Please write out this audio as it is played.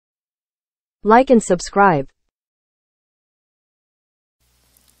Like and subscribe.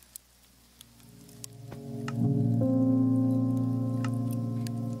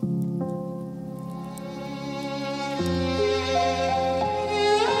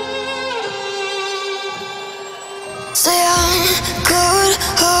 Say I'm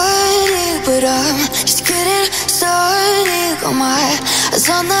good-hearted, but I'm just getting started. Got my eyes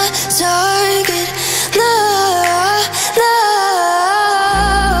on the target. No, no.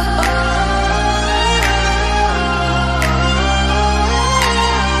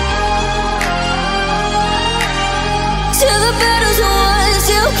 Till the battle's won,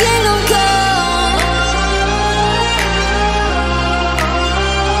 till kingdom come.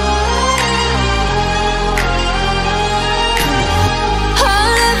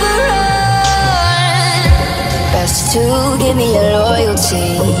 To give me your loyalty,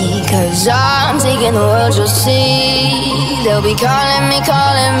 'cause I'm taking the world, you'll see. They'll be calling me,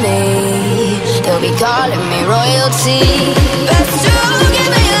 they'll be calling me royalty. Best to give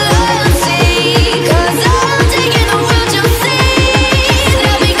me your loyalty, 'cause I'm taking the world, you'll see.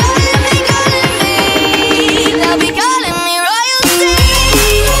 They'll be calling me, they'll be calling me royalty.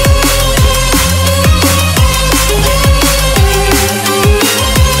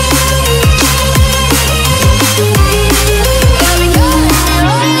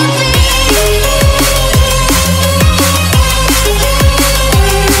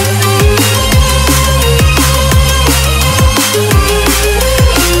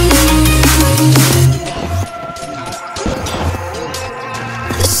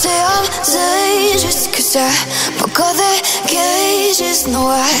 I broke all the cages, no,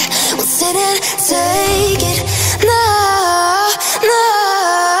 I won't sit and take it. No, no.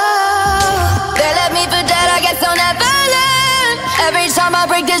 They left me for dead, I guess I'll never learn. Every time I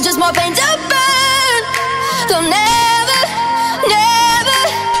break, there's just more pain to burn. They'll never, never,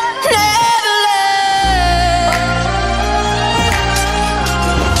 never learn.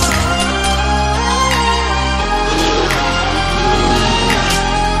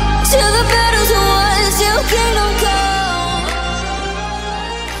 Till the battle's won, till kingdom come.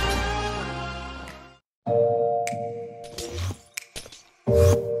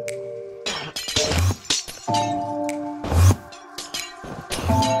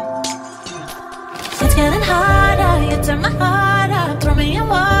 It's getting harder, you turn my heart up, throw me in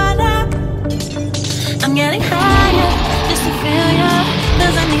water. I'm getting higher, just to feel you,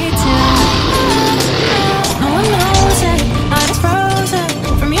 'cause I need to. No one knows it, heart is frozen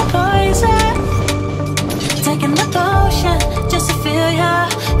from your poison. Taking the potion just to feel ya,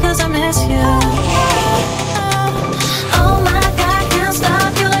 'cause I miss you.